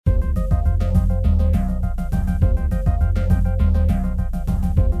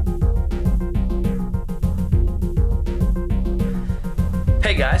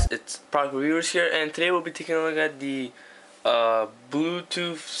guys, it's Product Reviewers here, and today we'll be taking a look at the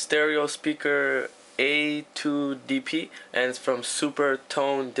Bluetooth stereo speaker A2DP, and it's from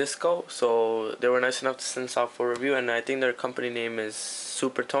Supertooth Disco. So they were nice enough to send this out for review, and I think their company name is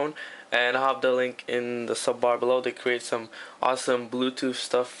Supertooth, and I'll have the link in the sub bar below. They create some awesome Bluetooth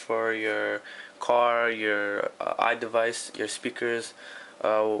stuff for your car, your iDevice, your speakers,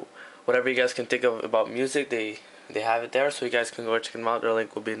 whatever you guys can think of about music. They have it there, so you guys can go check them out. Their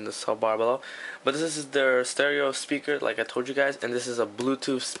link will be in the sub bar below. But this is their stereo speaker, like I told you guys, and this is a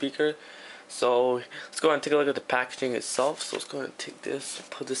Bluetooth speaker. So let's go ahead and take a look at the packaging itself. So let's go ahead and take this,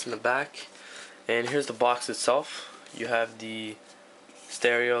 put this in the back, and here's the box itself. You have the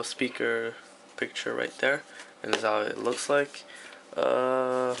stereo speaker picture right there, and this is how it looks like.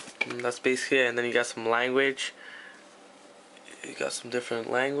 That's basically it. And then you got some language. You got some different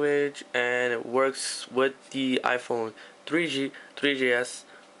language, and it works with the iPhone 3G, 3GS,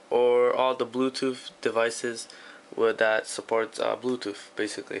 or all the Bluetooth devices that supports Bluetooth,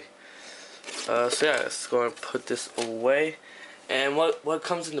 basically. So yeah, let's go and put this away. And what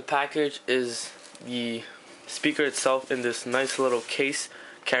comes in the package is the speaker itself in this nice little case,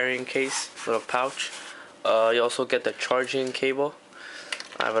 carrying case, little pouch. You also get the charging cable.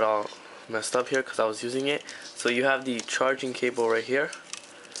 I have it all messed up here because I was using it. So you have the charging cable right here,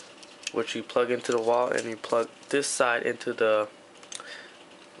 which you plug into the wall, and you plug this side into the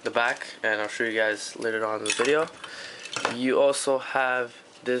back, and I'll show you guys later on in the video. You also have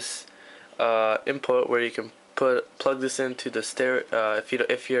this input where you can plug this into the stereo.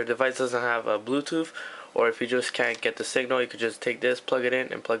 If your device doesn't have a Bluetooth, or if you just can't get the signal, you could just take this, plug it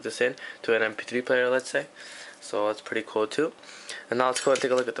in, and plug this in to an MP3 player, let's say. So that's pretty cool too. And now let's go and take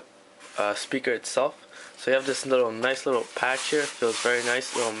a look at the speaker itself. So you have this nice little patch here. It feels very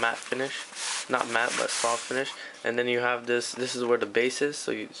nice, little matte finish, not matte but soft finish. And then you have this is where the base is,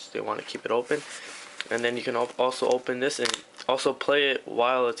 so they want to keep it open. And then you can also open this and also play it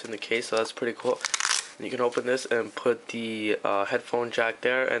while it's in the case, so that's pretty cool. And you can open this and put the headphone jack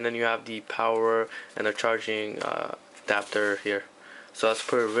there, and then you have the power and the charging adapter here. So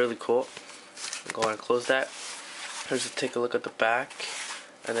that's really cool. Go ahead and close that. Here's to take a look at the back,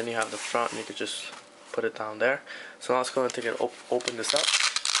 and then you have the front, and you could just put it down there. So now let's go and take it open this up.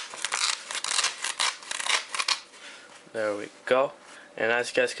 There we go. And as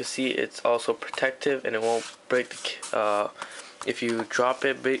you guys can see, it's also protective, and it won't break the if you drop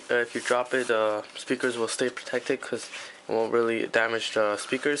it, the speakers will stay protected because it won't really damage the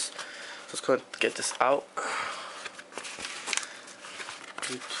speakers. So let's go and get this out.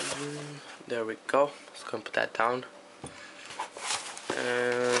 There we go. Let's go and put that down.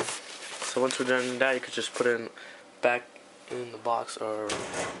 And so once we're done that, you could just put it back in the box or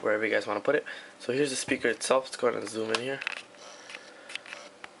wherever you guys want to put it. So here's the speaker itself. Let's go ahead and zoom in here.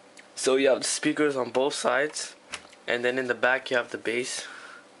 So you have the speakers on both sides, and then in the back you have the base,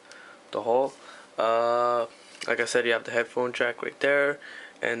 the hole. Like I said, you have the headphone jack right there,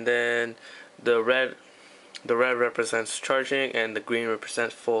 and then the red represents charging, and the green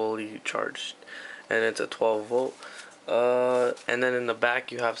represents fully charged, and it's a 12 volt. And then in the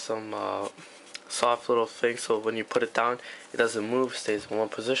back you have some soft little thing, so when you put it down it doesn't move, stays in one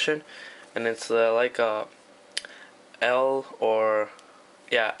position. And it's like a L, or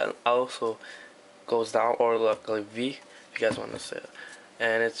yeah, L also goes down, or like V if you guys want to say it.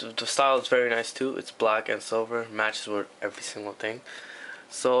 And the style is very nice too. It's black and silver, matches with every single thing.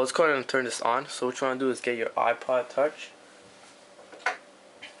 So let's go ahead and turn this on. So what you want to do is get your iPod Touch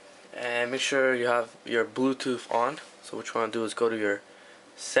and make sure you have your Bluetooth on. So what you want to do is go to your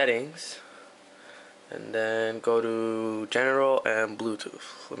settings, and then go to general and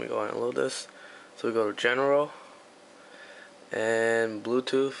Bluetooth. Let me go ahead and load this. So we go to general and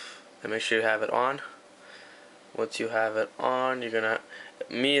Bluetooth, and make sure you have it on. Once you have it on, you're gonna,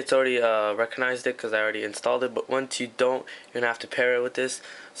 it's already recognized it because I already installed it, but once you don't, you're gonna have to pair it with this.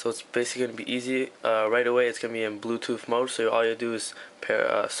 So it's basically gonna be easy. Right away it's gonna be in Bluetooth mode, so all you do is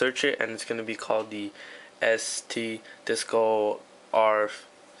search it, and it's gonna be called the ST Disco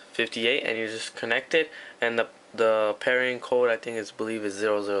R58, and you just connect it, and the pairing code I think believe is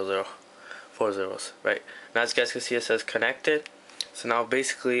 000, 4 zeros, right? Now as you guys can see, it says connected. So now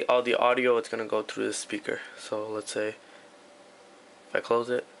basically all the audio is gonna go through this speaker. So let's say if I close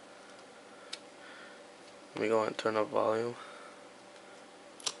it, let me go and turn up volume.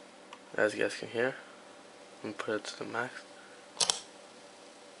 As you guys can hear, and put it to the max.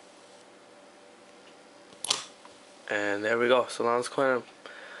 And there we go. So now let's go ahead and,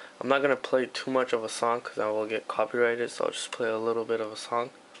 I'm not gonna play too much of a song because I will get copyrighted, so I'll just play a little bit of a song.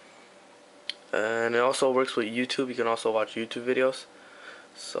 And it also works with YouTube. You can also watch YouTube videos.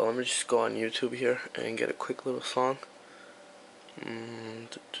 So let me just go on YouTube here and get a quick little song. And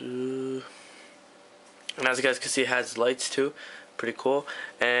as you guys can see, it has lights too, pretty cool.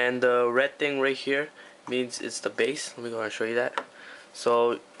 And the red thing right here means it's the bass. Let me go ahead and show you that.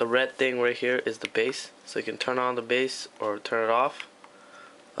 So the red thing right here is the bass, so you can turn on the bass or turn it off.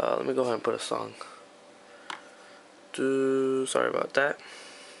 Let me go ahead and put a song. Sorry about that.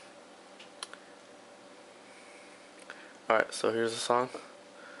 Alright, so here's the song.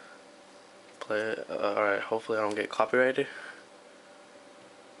 Play it. Alright, hopefully I don't get copyrighted.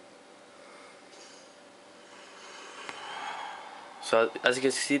 So as you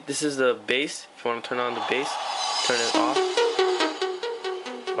can see, this is the bass. If you want to turn on the bass, turn it off,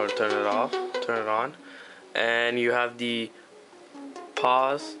 or turn it off, turn it on. And you have the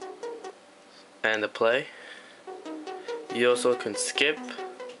pause and the play. You also can skip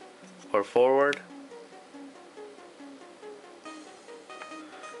or forward.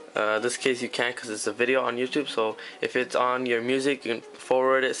 This case you can't because it's a video on YouTube, so if it's on your music, you can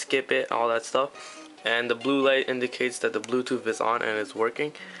forward it, skip it, all that stuff. And the blue light indicates that the Bluetooth is on and it's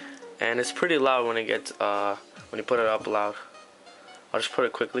working. And it's pretty loud when it gets when you put it up loud. I'll just put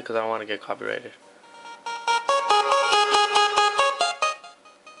it quickly because I don't want to get copyrighted.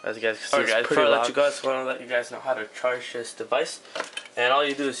 As you guys can see, alright guys, before I let you guys know how to charge this device. And all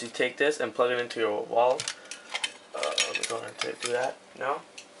you do is you take this and plug it into your wall. Let me go ahead and do that now.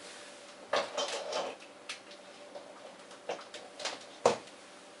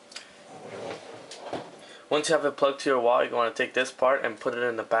 Once you have it plugged to your wall, you're going to take this part and put it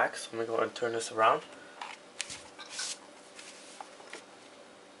in the back. So I'm going to go ahead and turn this around.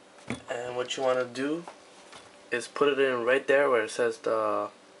 And what you want to do is put it in right there where it says the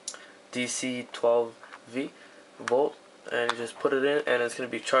DC 12V volt, and you just put it in and it's going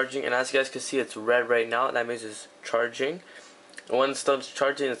to be charging. And as you guys can see, it's red right now. That means it's charging. And when it's done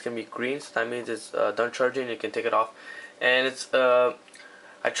charging, it's going to be green. So that means it's done charging. You can take it off. And it's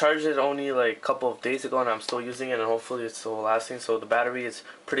I charged it only like a couple of days ago and I'm still using it, and hopefully it's still lasting. So the battery is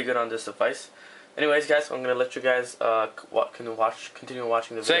pretty good on this device. Anyways guys, I'm gonna let you guys continue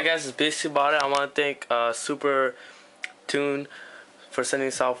watching the video. So yeah guys, it's basically about it. I want to thank Supertooth for sending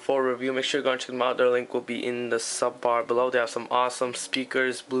this out for review. Make sure you go and check them out. Their link will be in the sub bar below. They have some awesome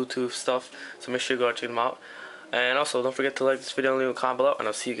speakers, Bluetooth stuff, so make sure you go and check them out. And also don't forget to like this video and leave a comment below, and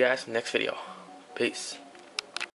I'll see you guys in the next video. Peace.